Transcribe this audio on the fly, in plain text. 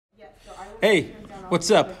Hey, what's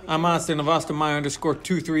up? I'm Austin of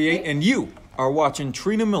AustinMy_238, and you are watching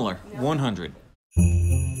Trina Miller 100.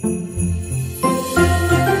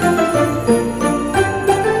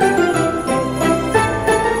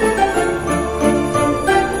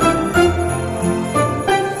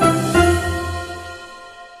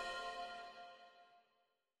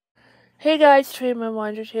 Hey guys, Trina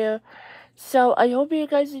Miller here. So I hope you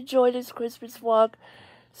guys enjoyed this Christmas vlog.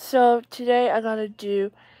 So today I gotta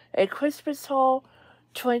do a Christmas haul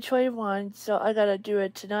 2021. So I gotta do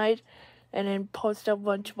it tonight and then post up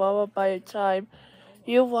one tomorrow by the time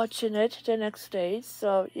you're watching it the next day.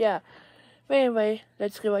 So yeah. But anyway,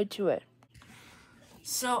 let's get right to it.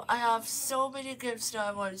 So I have so many gifts that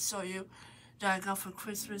I want to show you that I got for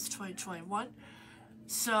Christmas 2021.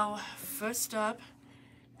 So first up,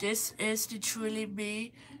 this is the Truly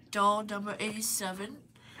Me doll number 87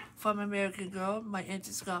 from American Girl. My aunt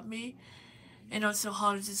just got me. And also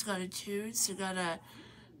Holly just got it too. She got a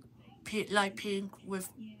light pink with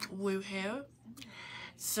blue hair.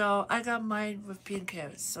 So I got mine with pink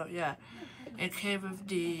hair. So yeah, it came with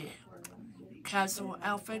the casual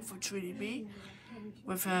outfit for Truly Me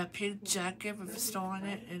with a pink jacket with a star on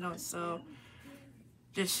it. And also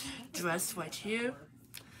this dress right here.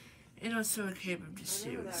 And also it came with the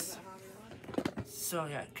shoes. So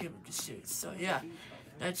yeah, it came with the shoes. So yeah,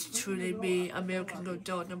 that's Truly Me American Girl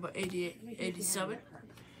doll number 87.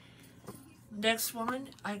 Next one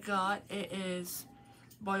I got, it is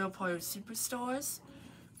Mario Party Superstars.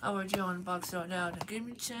 I will do unbox it now on the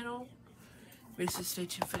gaming channel. Make sure to stay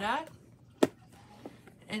tuned for that.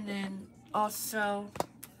 And then also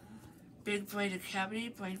Big Brain Academy,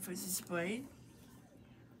 Brain vs. Brain.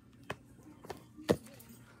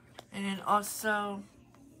 And then also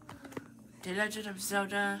The Legend of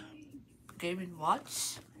Zelda Game &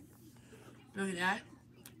 Watch. Look at that.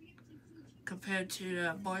 Compared to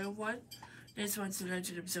the Mario one. This one's the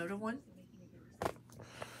Legend of Zelda one.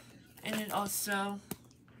 And then also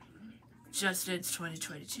Just Dance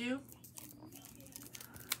 2022.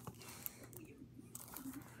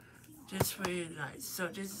 This really nice. So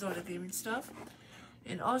this is all the gaming stuff.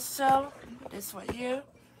 And also this right here.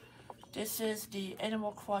 This is the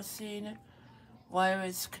Animal Crossing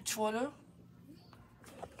wireless controller.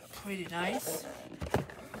 Pretty nice.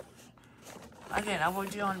 Again, I will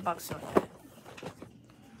do unboxing on that.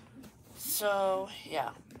 So yeah.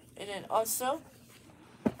 And then also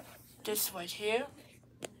this right here.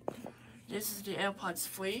 This is the AirPods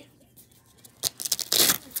 3.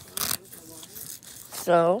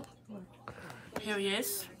 So here he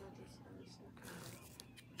is.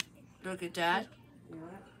 Look at that.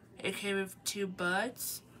 It came with two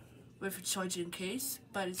buds with a charging case,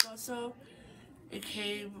 but it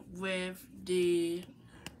came with the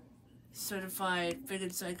certified thing.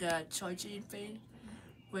 It's like a charging thing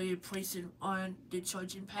where you place it on the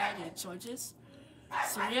charging pad and it charges.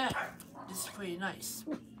 So yeah, this is pretty nice.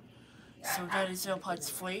 So that is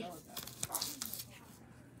AirPods 3.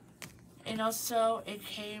 And also it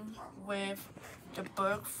came with the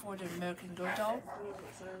book for the American Girl doll.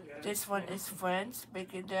 This one is Friends,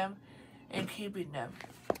 making them and keeping them.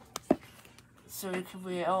 So you can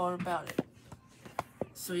read all about it.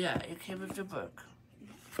 So yeah, it came with the book.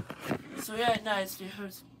 So yeah, nice. The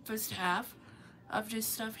first half of this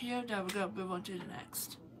stuff here. Now we're gonna move on to the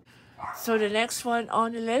next. So the next one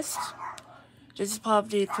on the list, this is part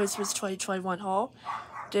of the Christmas 2021 haul.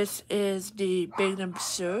 This is the Bingham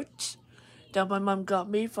shirt that my mom got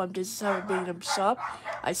me from this Bingham shop.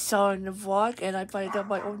 I saw it in the vlog and I finally got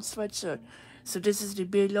my own sweatshirt. So this is the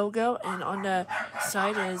big logo, and on the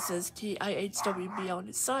side it says TIHWB on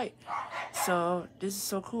the side. So this is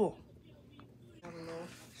so cool.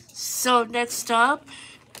 So next up,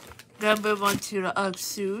 gonna move on to the UGG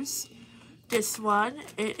shoes. This one,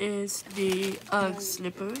 it is the UGG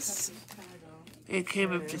slippers. It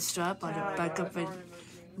came with the strap on the back of the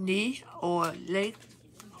knee or leg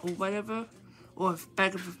or whatever, or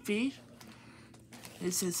back of the feet.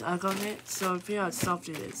 This is UGG on it, so feel how soft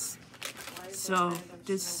it is. So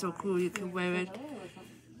this is so cool. You can wear it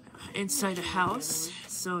inside the house.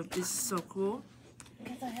 So this is so cool.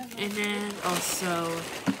 And then also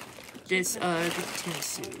this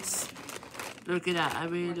tennis shoes. Look at that. I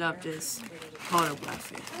really love this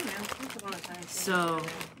holographic. So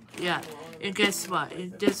yeah. And guess what?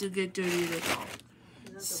 It doesn't get dirty at all.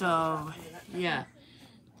 So yeah.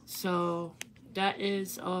 So that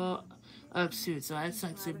is all UGG shoes. So that's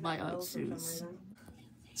actually my UGG shoes.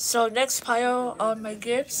 So next pile on my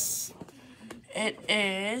gifts, it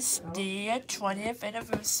is the 20th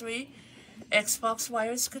anniversary Xbox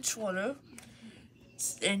wireless controller.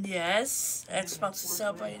 And yes, Xbox is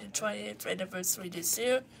celebrating the 20th anniversary this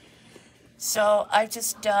year. So I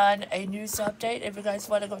just done a news update if you guys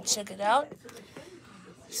want to go check it out.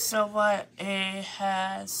 So it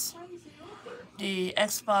has the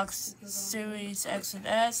Xbox Series X and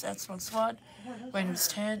S, Xbox One, Windows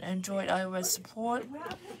 10, Android, iOS support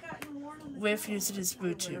with using this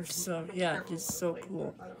Bluetooth. So yeah, this is so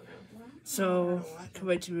cool. So I can't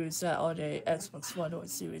wait to use that on the Xbox One or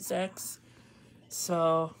Series X.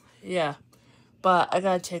 So yeah, but I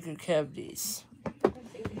gotta take good care of these.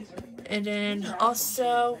 And then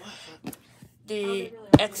also the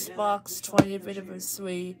Xbox 20th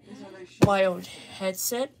anniversary wired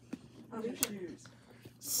headset.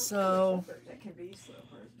 So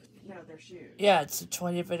yeah, it's a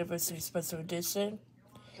 20th anniversary special edition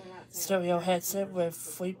stereo headset with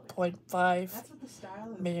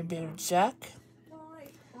 3.5mm jack.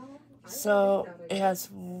 So it has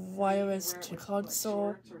wireless to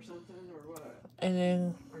console, and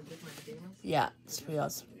then yeah, it's pretty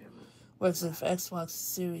awesome. Works with Xbox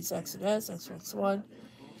Series X and S, Xbox One,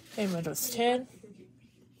 and Windows 10.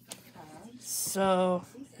 So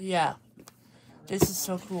yeah, this is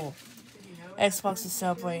so cool. Xbox is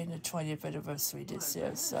celebrating the 20th anniversary this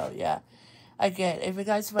year, so yeah. Again, if you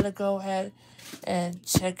guys want to go ahead and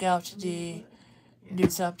check out the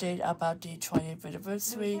news update about the 20th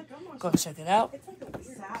anniversary, go check it out.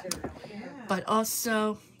 But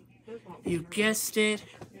also, you guessed it,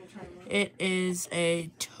 it is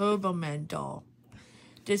a Turbo Man doll.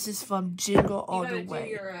 This is from Jingle All the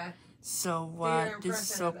Way. So this is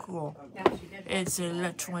so cool. It's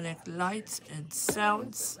electronic lights and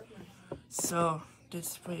sounds. So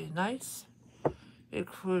this is pretty nice. It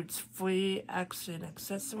includes free action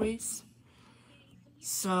accessories.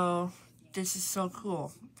 So this is so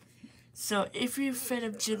cool. So if you're a fan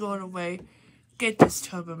of Jingle All the Way, get this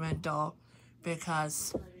Turbo Man doll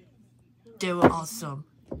because they were awesome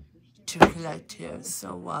to collect here.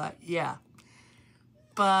 So yeah.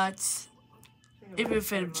 But if you're a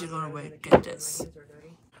fan of Jingle All the Way, get this.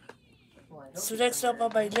 So next up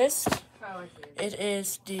on my list, it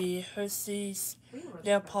is the Hershey's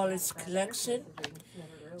Nail Polish Collection.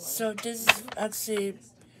 So this is actually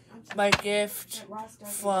my gift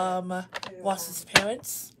from Watson's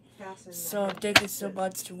parents. So thank you so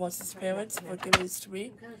much to Watson's parents for giving this to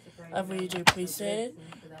me. I really do appreciate it.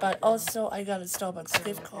 But also I got a Starbucks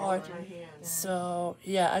gift card. So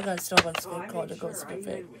yeah, I got a Starbucks gift card that goes with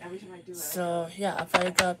it. So yeah, I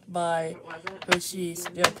finally got my Hershey's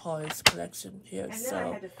Nail Polish Collection here.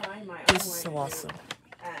 So this is so awesome.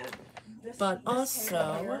 But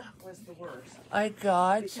also, I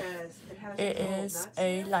got, it is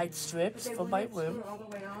a light strip for my room,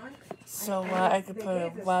 so I can put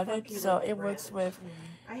it around it, so it works with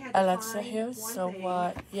Alexa here, so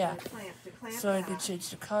yeah, so I can change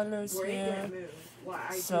the colors here,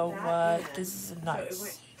 so this is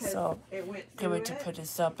nice, so can't wait to put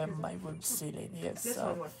this up in my room ceiling here,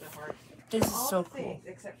 so this is so cool.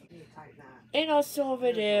 And also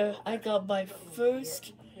over there, I got my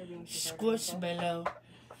first Squishmallow.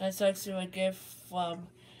 That's actually a gift from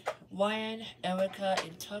Ryan, Erica,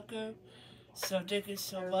 and Tucker. So thank you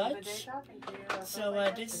so much. So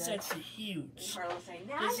this is actually huge.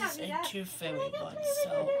 This is a two-fairy one,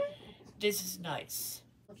 so this is nice.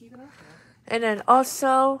 And then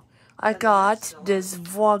also, I got this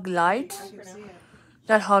vlog light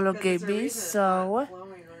that Hollow gave me, so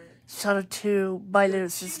shout out to my little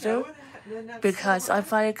sister, because I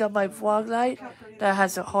finally got my vlog light that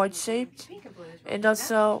has a heart shape, and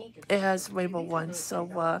also it has rainbow ones. So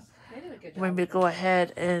when we go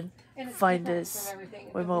ahead and find this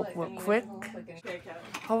remote real quick.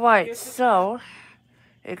 Alright, so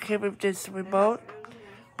it came with this remote,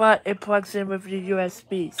 but it plugs in with the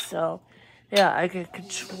USB. So yeah, I can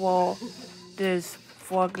control this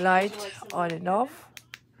fog light on and off.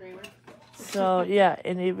 So yeah,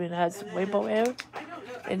 it even has rainbow air.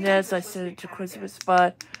 And as I said, it's a Christmas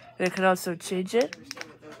spot. They can also change it.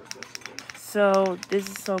 So this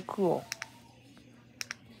is so cool.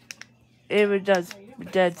 It even does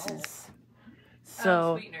dances.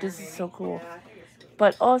 So this is so cool.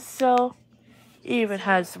 But also, it even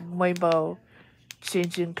has rainbow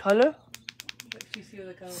changing color.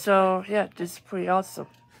 So yeah, this is pretty awesome.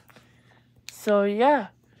 So yeah,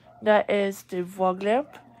 that is the vlog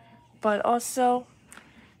lamp. But also,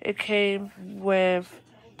 it came with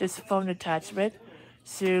this phone attachment,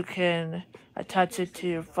 so you can attach it to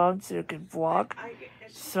your phone so you can vlog.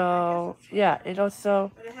 So yeah, it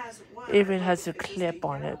also even has a clip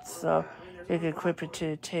on it, so you can clip it to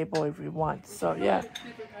the table if you want. So yeah,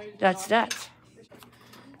 that's that.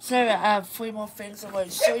 So I have 3 more things I want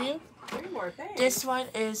to show you. This one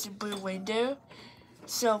is the Blue Window.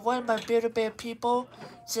 So one of my Build-A-Bear people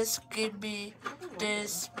just gave me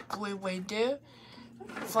this blue reindeer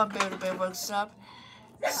from Build-A-Bear Workshop.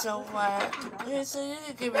 So he said,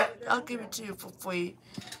 I'll give it to you for free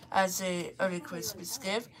as a early Christmas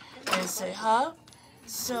gift. And I say, huh?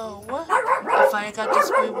 So I finally got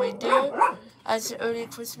this blue reindeer as an early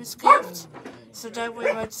Christmas gift. So that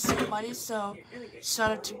way I to save money. So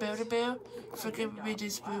shout out to Build-A-Bear for giving me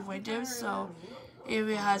this blue reindeer. So here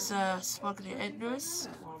it has sparkly antlers,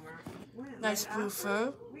 nice blue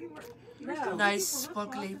fur, nice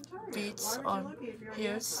sparkly beads on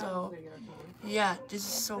here. So yeah, this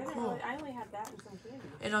is so cool.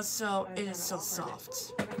 And also it is so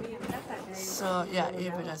soft. So yeah,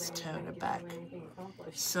 even has a tail in the back.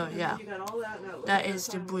 So yeah, that is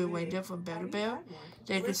the blue reindeer from Build-A-Bear.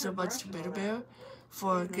 Thank you so much to Build-A-Bear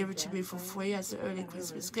for giving it to me for free as an early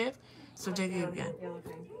Christmas gift. So thank you again.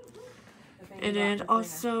 And then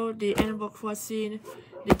also the Animal Crossing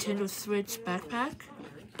Nintendo Switch backpack.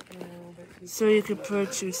 So you can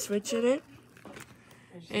purchase Switch in it.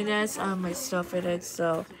 And that's my stuff in it.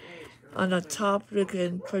 So on the top you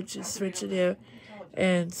can purchase Switch in there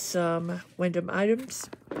and some random items.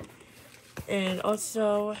 And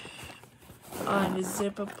also on the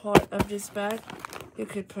zipper part of this bag you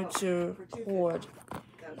can put your cord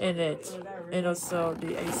in it and also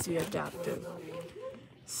the AC adapter.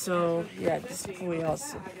 So yeah, this is pretty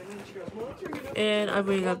awesome. And I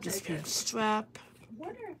really love this pink strap.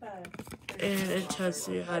 And it tells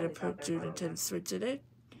you how to put your Nintendo Switch in it.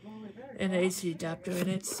 And the AC adapter in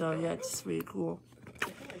it. So yeah, it's really cool.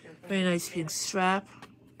 Very nice pink strap.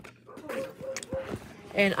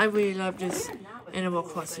 And I really love this Animal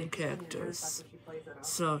Crossing characters.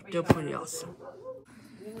 So they're pretty awesome.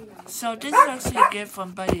 So this is actually a gift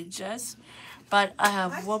from Buddy and Jess. But I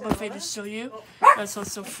have one more thing to show you. That's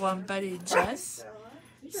also from Buddy and Jess.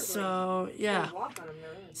 So yeah.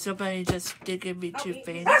 So Buddy and Jess did give me 2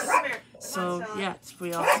 things. So yeah, it's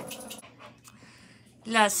pretty awesome.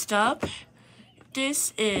 Last up,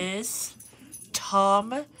 this is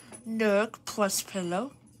Tom Nook Plus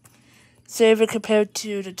Pillow. So if you compare it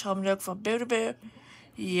to the Tom Nook from Build-A-Bear,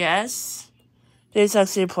 yes, this is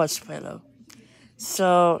actually a plush pillow.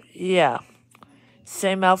 So yeah,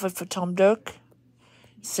 same outfit for Tom Nook,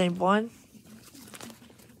 same one.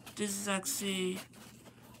 This is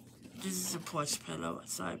a plush pillow,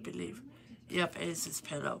 so I believe. Yep, it is this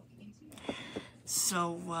pillow.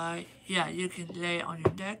 So yeah, you can lay it on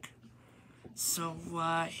your neck. So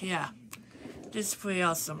yeah, this is pretty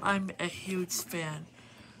awesome. I'm a huge fan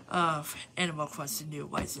of Animal Crossing New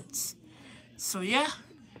Horizons. So yeah,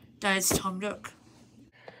 that is Tom Nook.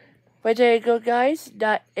 But there you go, guys.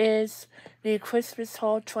 That is the Christmas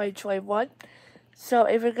haul 2021. So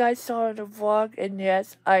if you guys saw the vlog, and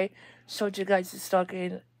yes, I showed you guys the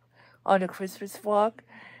stocking on the Christmas vlog.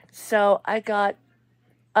 So I got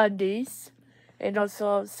undies and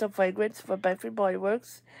also some fragrance from Bath & Body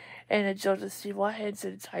Works and a Joseph Siwa hand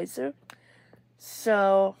sanitizer.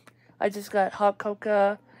 So I just got hot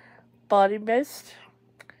cocoa body mist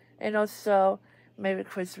and also Merry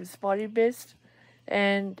Christmas body mist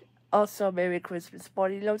and also Merry Christmas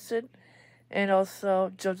body lotion and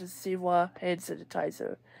also Joseph Siwa hand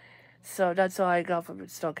sanitizer. So that's all I got from the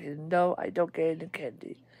stocking. No, I don't get any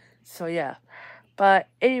candy. So yeah. But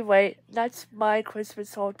anyway, that's my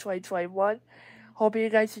Christmas haul 2021. Hope you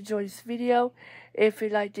guys enjoyed this video. If you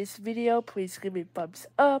like this video, please give me a thumbs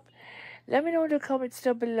up. Let me know in the comments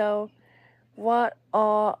down below what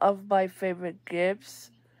are of my favorite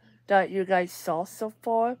gifts that you guys saw so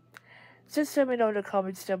far. Just let me know in the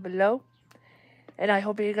comments down below. And I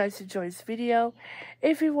hope you guys enjoyed this video.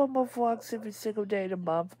 If you want more vlogs every single day of the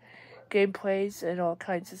month, gameplays and all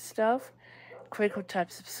kinds of stuff, click or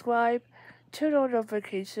tap subscribe, turn on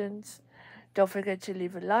notifications. Don't forget to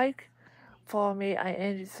leave a like. Follow me on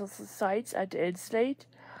any social sites at the end slate.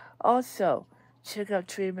 Also, check out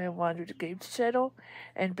Treeman Wander the Games channel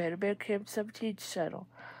and Better Bear Camp 17 channel.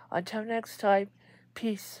 Until next time,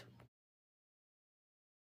 peace.